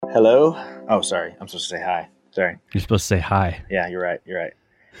Hello? Oh, sorry. I'm supposed to say hi. Sorry. You're supposed to say hi. Yeah, you're right. You're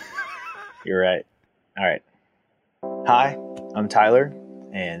right. All right. Hi, I'm Tyler,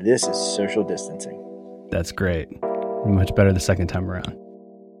 and this is Social Distancing. That's great. Much better the second time around.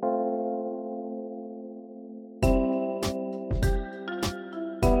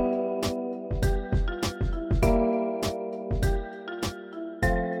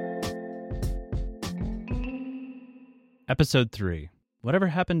 Episode 3. Whatever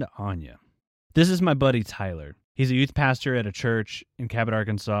happened to Anya? This is my buddy Tyler. He's a youth pastor at a church in Cabot,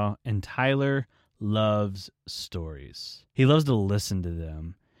 Arkansas, and Tyler loves stories. He loves to listen to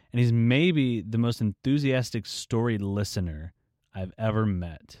them, and he's maybe the most enthusiastic story listener I've ever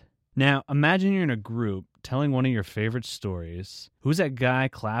met. Now, imagine you're in a group telling one of your favorite stories. Who's that guy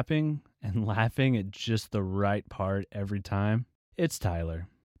clapping and laughing at just the right part every time? It's Tyler.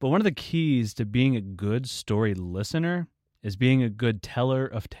 But one of the keys to being a good story listener is being a good teller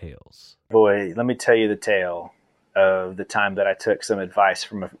of tales. Boy, let me tell you the tale of the time that I took some advice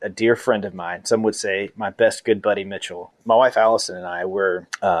from a dear friend of mine. Some would say my best good buddy, Mitchell. My wife, Allison, and I were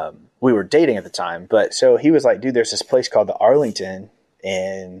dating at the time. But so he was like, dude, there's this place called the Arlington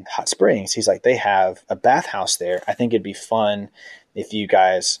in Hot Springs. He's like, they have a bathhouse there. I think it'd be fun if you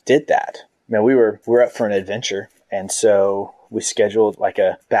guys did that. Man, we're up for an adventure. And so we scheduled like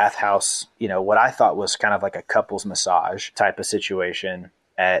a bathhouse, what I thought was kind of like a couples massage type of situation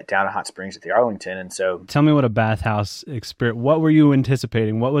down in Hot Springs at the Arlington. And so tell me what a bathhouse experience, what were you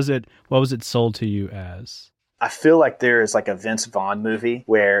anticipating? What was it sold to you as? I feel like there is like a Vince Vaughn movie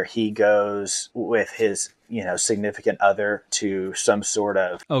where he goes with his, significant other to some sort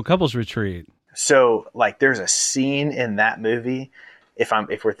of couples retreat. So like there's a scene in that movie,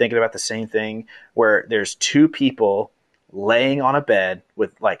 if we're thinking about the same thing, where there's two people laying on a bed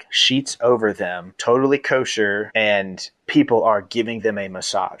with like sheets over them, totally kosher, and people are giving them a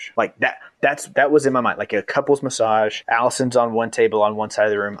massage. Like that was in my mind, like a couples massage. Allison's on one table on one side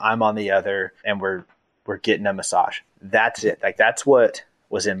of the room, I'm on the other, and we're getting a massage. That's it. Like that's what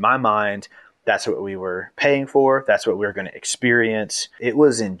was in my mind. That's what we were paying for. That's what we were going to experience. It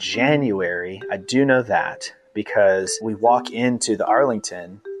was in January. I do know that because we walk into the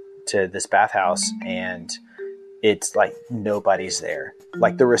Arlington to this bathhouse and it's like nobody's there.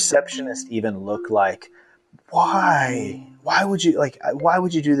 Like the receptionist even looked like, why would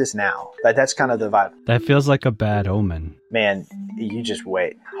you do this now? That's kind of the vibe. That feels like a bad omen. Man, you just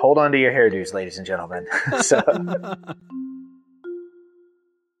wait. Hold on to your hairdos, ladies and gentlemen. So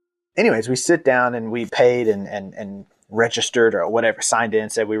anyways, we sit down and we paid and registered or whatever, signed in,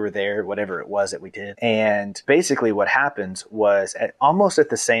 said we were there, whatever it was that we did. And basically what happened was almost at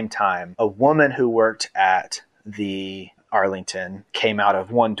the same time, a woman who worked at the Arlington came out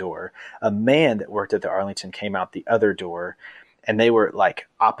of one door. A man that worked at the Arlington came out the other door, and they were like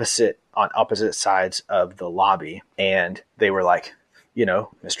on opposite sides of the lobby. And they were like,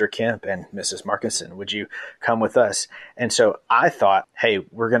 Mr. Kemp and Mrs. Markinson, would you come with us? And so I thought, hey,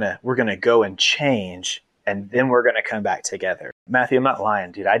 we're gonna go and change, and then we're gonna come back together. Matthew, I'm not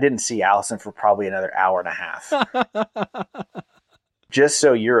lying, dude. I didn't see Allison for probably another hour and a half. Just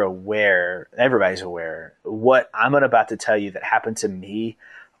so you're aware, everybody's aware, what I'm about to tell you that happened to me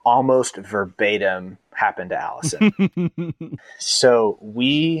almost verbatim happened to Allison. So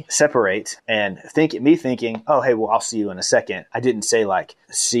we separate and thinking, oh, hey, well, I'll see you in a second. I didn't say like,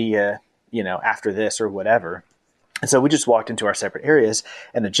 see ya, after this or whatever. And so we just walked into our separate areas,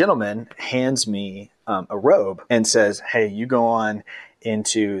 and the gentleman hands me a robe and says, hey, you go on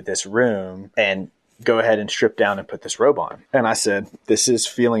into this room and go ahead and strip down and put this robe on. And I said, this is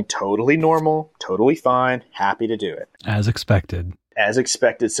feeling totally normal, totally fine, happy to do it. As expected. As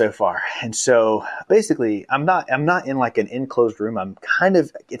expected so far. And so basically I'm not in like an enclosed room.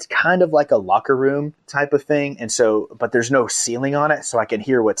 It's kind of like a locker room type of thing. And so, but there's no ceiling on it, so I can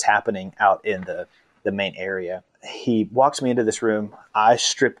hear what's happening out in the main area. He walks me into this room. I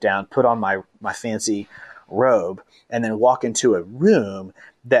strip down, put on my fancy robe, and then walk into a room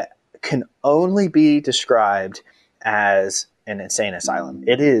that can only be described as an insane asylum.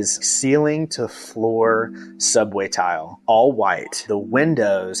 It is ceiling to floor subway tile, all white. The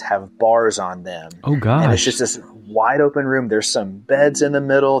windows have bars on them. Oh gosh. And it's just this wide open room. There's some beds in the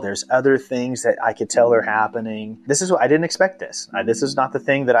middle. There's other things that I could tell are happening. This is what I didn't expect this. This is not the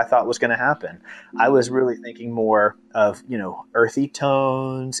thing that I thought was going to happen. I was really thinking more of, earthy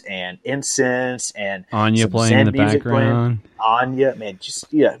tones and incense and Anya playing in the background. Anya,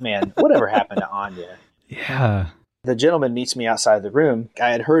 man, whatever happened to Anya? Yeah. The gentleman meets me outside the room. I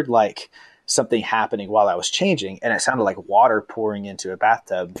had heard like something happening while I was changing, and it sounded like water pouring into a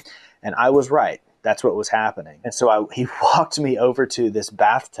bathtub. And I was right. That's what was happening. And so he walked me over to this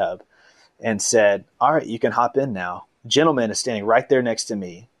bathtub and said, all right, you can hop in now. Gentleman is standing right there next to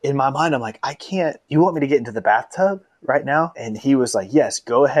me. In my mind, I'm like, I can't, you want me to get into the bathtub right now? And he was like, yes,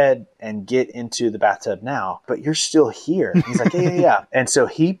 go ahead and get into the bathtub now, but you're still here. He's like, yeah. And so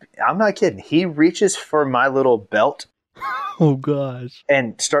I'm not kidding. He reaches for my little belt. Oh gosh.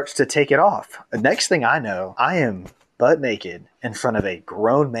 And starts to take it off. The next thing I know, I am butt naked in front of a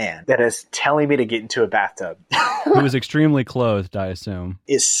grown man that is telling me to get into a bathtub. Who was extremely clothed, I assume.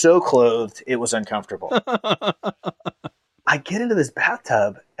 Is so clothed, it was uncomfortable. I get into this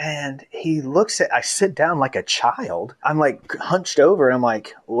bathtub and I sit down like a child. I'm like hunched over and I'm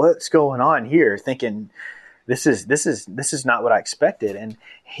like, what's going on here? Thinking this is not what I expected. And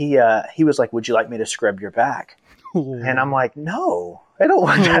he was like, would you like me to scrub your back? Oh. And I'm like, no, I don't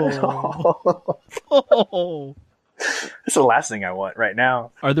want that at all. Oh. That's the last thing I want right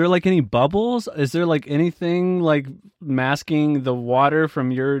now. Are there like any bubbles? Is there like anything like masking the water from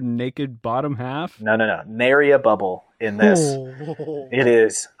your naked bottom half? No. Nary a bubble in this. Oh. It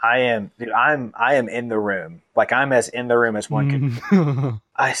is. I am in the room. Like I'm as in the room as one can.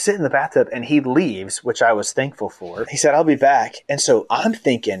 I sit in the bathtub and he leaves, which I was thankful for. He said, I'll be back. And so I'm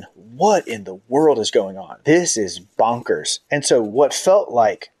thinking, what in the world is going on? This is bonkers. And so what felt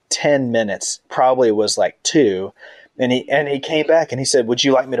like 10 minutes probably was like 2. And he came back and he said, would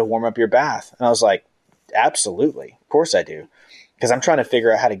you like me to warm up your bath? And I was like, absolutely. Of course I do. Because I'm trying to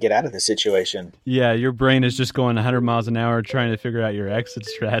figure out how to get out of this situation. Yeah, your brain is just going 100 miles an hour trying to figure out your exit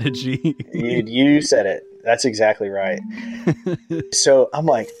strategy. You said it. That's exactly right. So I'm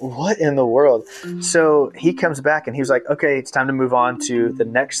like, what in the world? So he comes back and he was like, okay, it's time to move on to the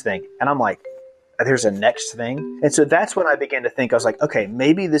next thing. And I'm like, there's a next thing. And so that's when I began to think, I was like, okay,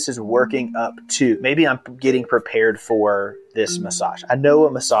 maybe this is working up to, maybe I'm getting prepared for this massage. I know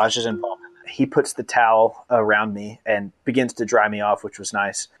a massage is involved. He puts the towel around me and begins to dry me off, which was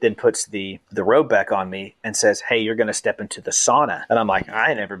nice. Then puts the robe back on me and says, hey, you're going to step into the sauna. And I'm like, I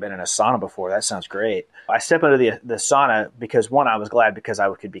ain't never been in a sauna before. That sounds great. I step into the sauna because one, I was glad because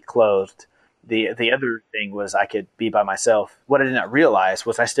I could be clothed. The other thing was I could be by myself. What I did not realize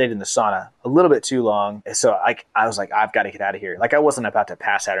was I stayed in the sauna a little bit too long. So I was like, I've got to get out of here. Like I wasn't about to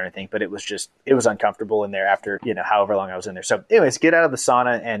pass out or anything, but it was uncomfortable in there after, however long I was in there. So anyways, get out of the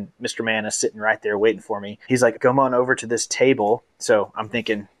sauna and Mr. Man is sitting right there waiting for me. He's like, come on over to this table. So I'm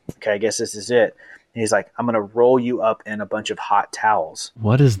thinking, okay, I guess this is it. And he's like, I'm going to roll you up in a bunch of hot towels.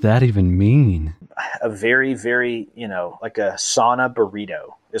 What does that even mean? A very, very, like a sauna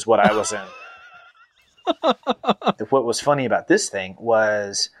burrito is what I was in. What was funny about this thing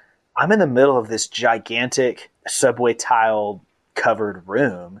was I'm in the middle of this gigantic subway tile covered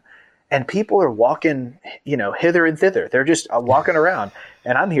room and people are walking, hither and thither. They're just walking around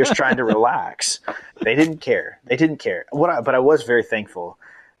and I'm here trying to relax. They didn't care. But I was very thankful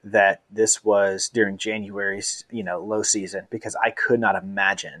that this was during January's, low season because I could not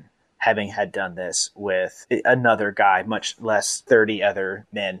imagine having had done this with another guy, much less 30 other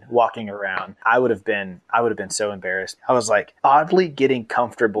men walking around. I would have been so embarrassed. I was like oddly getting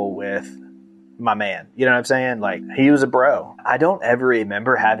comfortable with my man. You know what I'm saying? Like he was a bro. I don't ever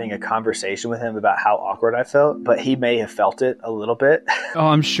remember having a conversation with him about how awkward I felt, but he may have felt it a little bit. Oh,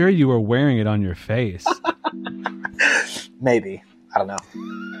 I'm sure you were wearing it on your face. Maybe. I don't know.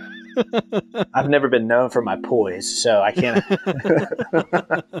 I've never been known for my poise, so I can't.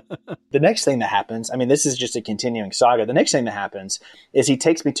 The next thing that happens, this is just a continuing saga. The next thing that happens is he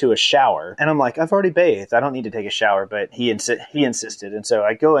takes me to a shower, and I'm like, I've already bathed. I don't need to take a shower, but he insisted. And so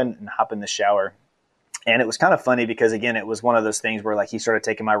I go in and hop in the shower. And it was kind of funny because, again, it was one of those things where, like, he started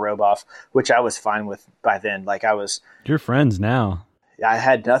taking my robe off, which I was fine with by then. Like, You're friends now. I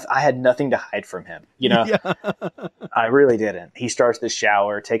had nothing to hide from him, Yeah. I really didn't. He starts the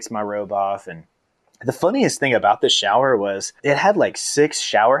shower, takes my robe off, and the funniest thing about the shower was it had like 6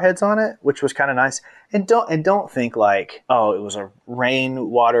 shower heads on it, which was kind of nice. And don't think like, oh, it was a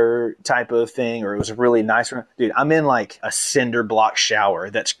rainwater type of thing or it was a really nice one. Dude, I'm in like a cinder block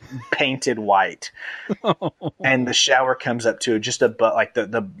shower that's painted white. And the shower comes up to just above, like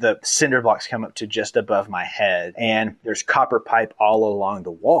the cinder blocks come up to just above my head. And there's copper pipe all along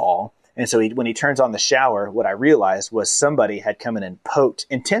the wall. And so when he turns on the shower, what I realized was somebody had come in and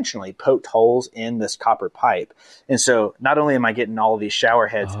intentionally poked holes in this copper pipe. And so not only am I getting all of these shower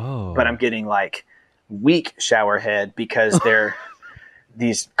heads, but I'm getting like weak shower head because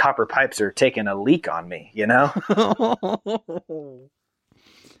these copper pipes are taking a leak on me,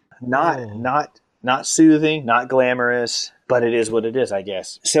 Not soothing, not glamorous, but it is what it is, I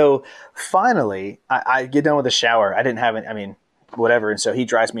guess. So finally, I get done with the shower. I didn't have it. whatever. And so he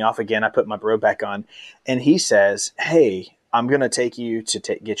drives me off again. I put my robe back on, and he says, "Hey, I'm going to take you to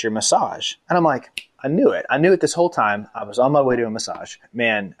get your massage." And I'm like, I knew it. I knew it this whole time. I was on my way to a massage.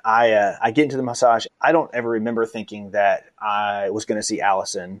 Man, I get into the massage. I don't ever remember thinking that I was going to see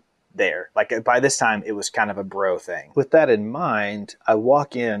Allison there. Like, by this time, it was kind of a bro thing. With that in mind, I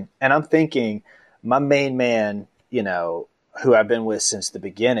walk in, and I'm thinking, my main man, you know, who I've been with since the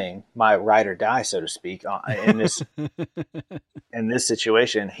beginning, my ride or die, so to speak, in this in this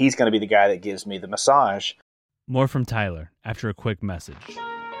situation, he's going to be the guy that gives me the massage. More from Tyler after a quick message.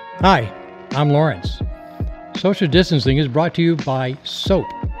 Hi, I'm Lawrence. Social distancing is brought to you by soap.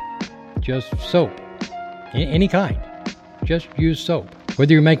 Just soap. Any kind. Just use soap.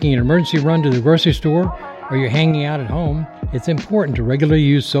 Whether you're making an emergency run to the grocery store or you're hanging out at home, it's important to regularly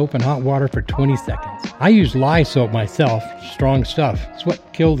use soap and hot water for 20 seconds. I use lye soap myself, strong stuff. It's what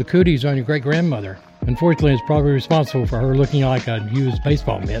killed the cooties on your great-grandmother. Unfortunately, it's probably responsible for her looking like a used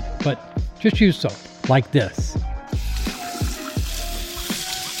baseball mitt, but just use soap, like this.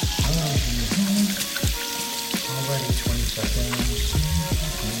 Already 20 seconds.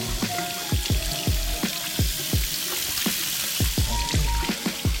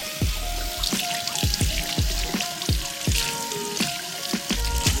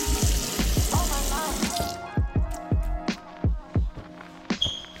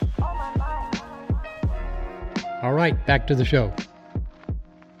 All right, back to the show.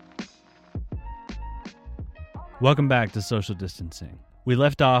 Welcome back to Social Distancing. We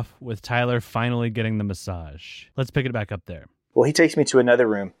left off with Tyler finally getting the massage. Let's pick it back up there. Well, he takes me to another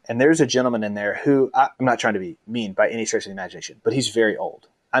room, and there's a gentleman in there who, I'm not trying to be mean by any stretch of the imagination, but he's very old.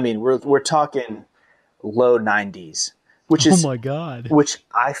 I mean, we're talking low 90s, which is, oh my God, which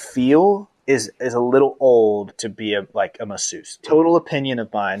I feel is a little old to be a masseuse. Total opinion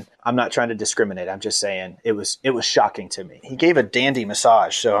of mine. I'm not trying to discriminate. I'm just saying it was shocking to me. He gave a dandy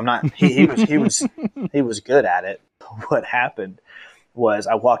massage, so I'm not. He was good at it. What happened was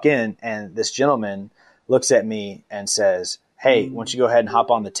I walk in, and this gentleman looks at me and says, "Hey, why don't you go ahead and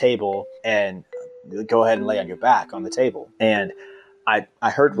hop on the table and go ahead and lay on your back on the table?" And I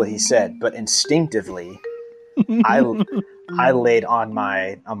heard what he said, but instinctively, I laid on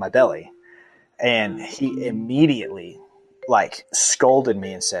my belly, and he immediately scolded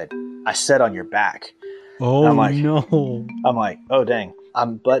me and said, "I said on your back." Oh, I'm like, no. I'm like, oh dang,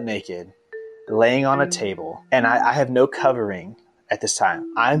 I'm butt naked, laying on a table, and I have no covering at this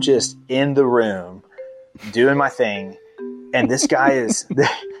time. I'm just in the room doing my thing, and this guy is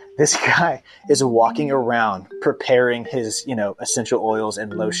walking around preparing his, essential oils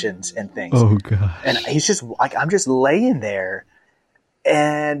and lotions and things. Oh God. And he's just I'm just laying there,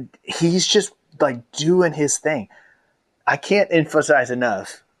 and he's just doing his thing. I can't emphasize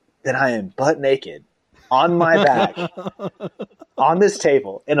enough that I am butt naked on my back on this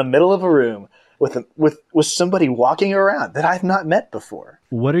table in the middle of a room with somebody walking around that I've not met before.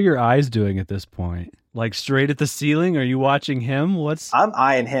 What are your eyes doing at this point? Like straight at the ceiling? Are you watching him? I'm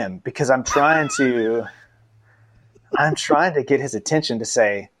eyeing him because I'm trying to get his attention to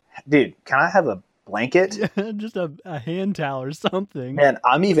say, "Dude, can I have a blanket?" Just a hand towel or something. Man,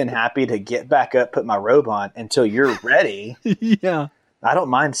 I'm even happy to get back up, put my robe on until you're ready. Yeah. I don't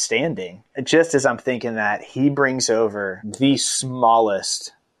mind standing. Just as I'm thinking that, he brings over the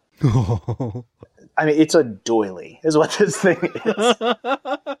smallest. I mean, it's a doily is what this thing is.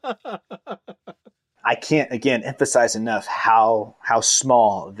 I can't, again, emphasize enough how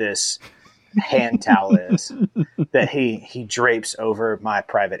small this hand towel is that he drapes over my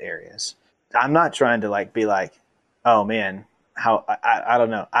private areas. I'm not trying to be like, oh man, how I don't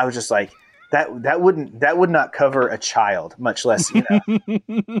know. I was just like, that would not cover a child, much less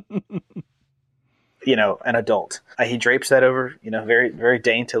an adult. He drapes that over, very, very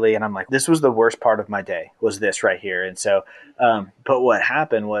daintily. And I'm like, this was the worst part of my day, was this right here. And so, but what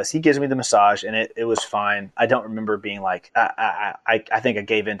happened was he gives me the massage, and it was fine. I don't remember being like, I think I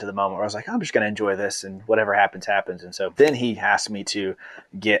gave in to the moment where I was like, I'm just going to enjoy this, and whatever happens, happens. And so then he asked me to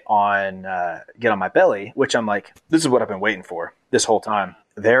get on my belly, which I'm like, this is what I've been waiting for this whole time.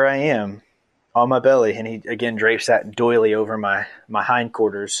 There I am on my belly, and he again drapes that doily over my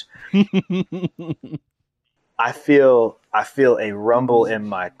hindquarters. I feel a rumble in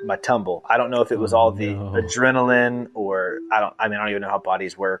my tumble. I don't know if it was all the adrenaline or I don't even know how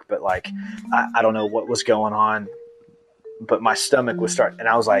bodies work, but I don't know what was going on, but my stomach was starting, and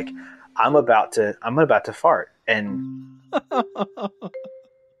I was like, I'm about to fart, and I'm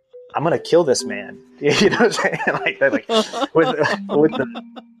going to kill this man. You know what I'm saying? With the,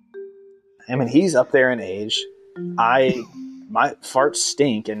 I mean, he's up there in age. My farts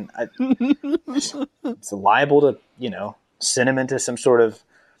stink, and it's liable to, send him into some sort of,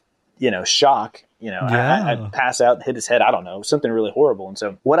 shock. I'd pass out and hit his head. I don't know, something really horrible. And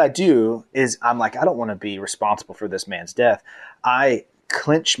so what I do is I'm like, I don't want to be responsible for this man's death. I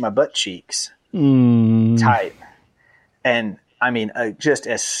clench my butt cheeks tight. And I mean, just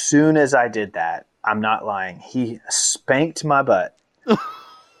as soon as I did that, I'm not lying, he spanked my butt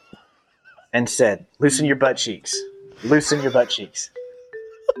and said, loosen your butt cheeks, loosen your butt cheeks.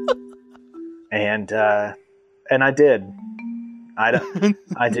 And I did.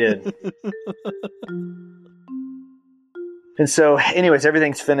 I did. And so anyways,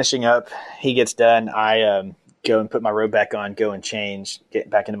 everything's finishing up. He gets done. I go and put my robe back on, go and change, get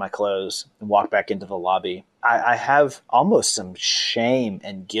back into my clothes, and walk back into the lobby. I have almost some shame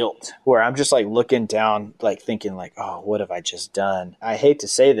and guilt where I'm just like looking down, like thinking like, oh, what have I just done? I hate to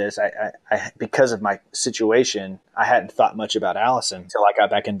say this. I because of my situation, I hadn't thought much about Allison until I got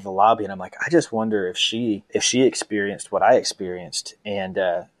back into the lobby, and I'm like, I just wonder if she experienced what I experienced, and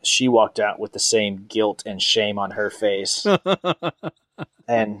she walked out with the same guilt and shame on her face.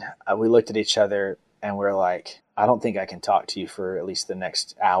 And we looked at each other and we're like, I don't think I can talk to you for at least the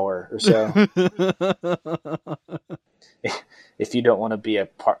next hour or so. If you don't want to be a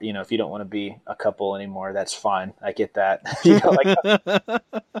part, if you don't want to be a couple anymore, that's fine. I get that.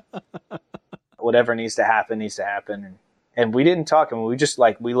 Whatever needs to happen. And we didn't talk. I mean, we just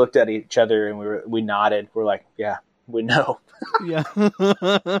we looked at each other and we nodded. We're like, yeah, we know. Yeah.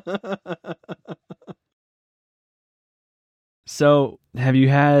 So have you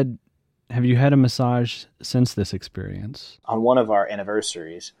had a massage since this experience? On one of our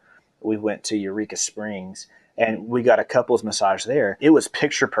anniversaries, we went to Eureka Springs and we got a couples massage there. It was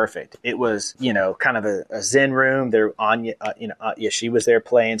picture perfect. It was, kind of a Zen room. There, Anya, she was there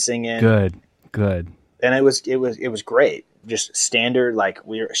playing, singing. Good. And it was great. Just standard,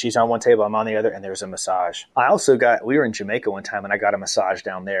 she's on one table, I'm on the other, and there's a massage. We were in Jamaica one time and I got a massage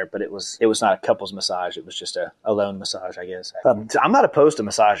down there, but it was not a couples massage. It was just a lone massage, I guess. I'm not opposed to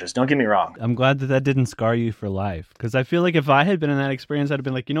massages. Don't get me wrong. I'm glad that didn't scar you for life. Because I feel like if I had been in that experience, I'd have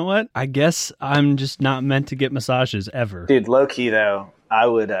been like, you know what? I guess I'm just not meant to get massages ever. Dude, low key though, I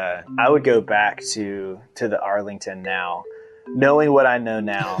would go back to the Arlington now, knowing what I know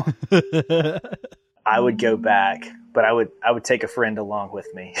now. I would go back, but I would take a friend along with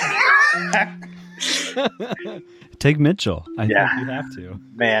me. Take Mitchell. I think you have to.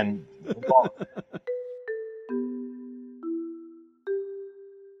 Man.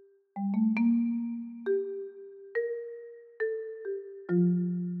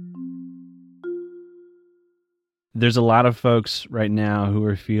 There's a lot of folks right now who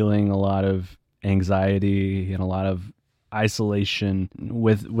are feeling a lot of anxiety and a lot of isolation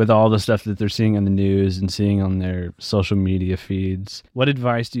with all the stuff that they're seeing on the news and seeing on their social media feeds. What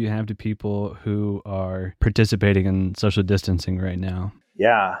advice do you have to people who are participating in social distancing right now?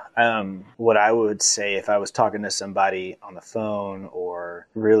 Yeah. What I would say if I was talking to somebody on the phone or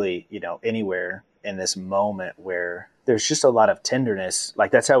really, anywhere in this moment where there's just a lot of tenderness,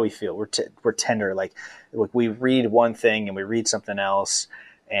 that's how we feel. We're tender. We read one thing and we read something else.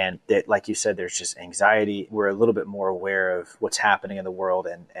 And that, like you said, there's just anxiety. We're a little bit more aware of what's happening in the world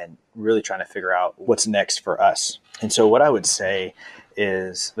and really trying to figure out what's next for us. And so what I would say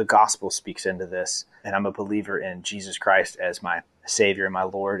is the gospel speaks into this. And I'm a believer in Jesus Christ as my Savior and my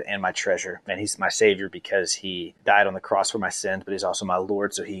Lord and my treasure. And he's my Savior because he died on the cross for my sins, but he's also my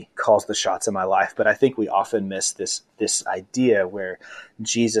Lord. So he calls the shots in my life. But I think we often miss this idea where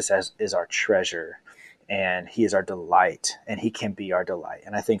Jesus is our treasure. And he is our delight, and he can be our delight.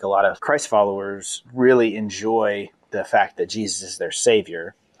 And I think a lot of Christ followers really enjoy the fact that Jesus is their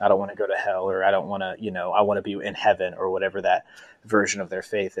Savior. I don't want to go to hell, or I don't want to, I want to be in heaven, or whatever that version of their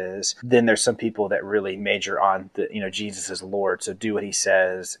faith is. Then there's some people that really major on Jesus is Lord. So do what he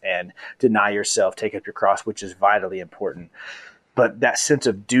says and deny yourself, take up your cross, which is vitally important. But that sense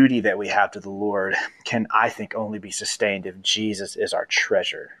of duty that we have to the Lord can, I think, only be sustained if Jesus is our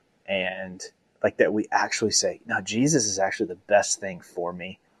treasure. And that we actually say, no, Jesus is actually the best thing for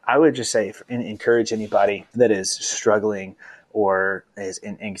me. I would just say, encourage anybody that is struggling or is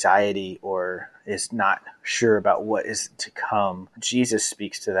in anxiety or is not sure about what is to come. Jesus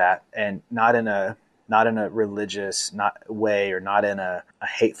speaks to that, and not in a religious way, or not in a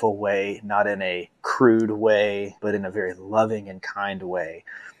hateful way, not in a crude way, but in a very loving and kind way.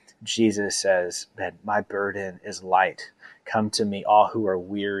 Jesus says that my burden is light. Come to me, all who are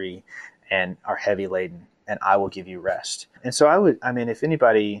weary and are heavy laden, and I will give you rest. And so if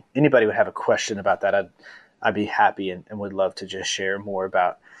anybody would have a question about that, I'd be happy and would love to just share more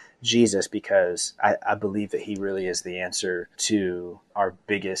about Jesus, because I believe that he really is the answer to our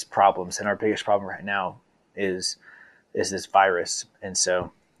biggest problems. And our biggest problem right now is this virus. And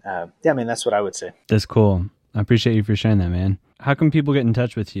so, yeah, I mean, that's what I would say. That's cool. I appreciate you for sharing that, man. How can people get in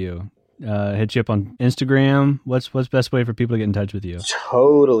touch with you? Hit you up on Instagram? What's best way for people to get in touch with you?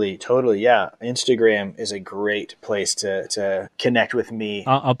 Totally. Yeah. Instagram is a great place to connect with me.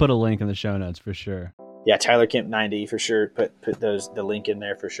 I'll put a link in the show notes for sure. Yeah, Tyler Kemp 90 for sure. Put the link in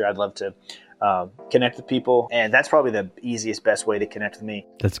there for sure. I'd love to connect with people, and that's probably the easiest, best way to connect with me.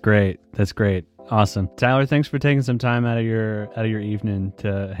 That's great. Awesome. Tyler, thanks for taking some time out of your evening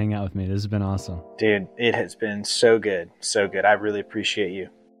to hang out with me. This has been awesome. Dude, it has been so good. I really appreciate you.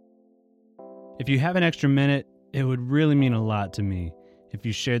 If you have an extra minute, it would really mean a lot to me if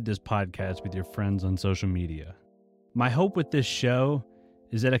you shared this podcast with your friends on social media. My hope with this show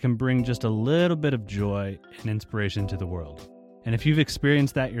is that it can bring just a little bit of joy and inspiration to the world. And if you've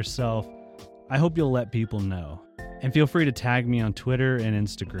experienced that yourself, I hope you'll let people know. And feel free to tag me on Twitter and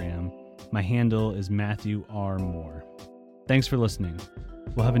Instagram. My handle is Matthew R. Moore. Thanks for listening.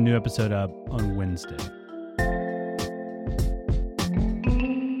 We'll have a new episode up on Wednesday.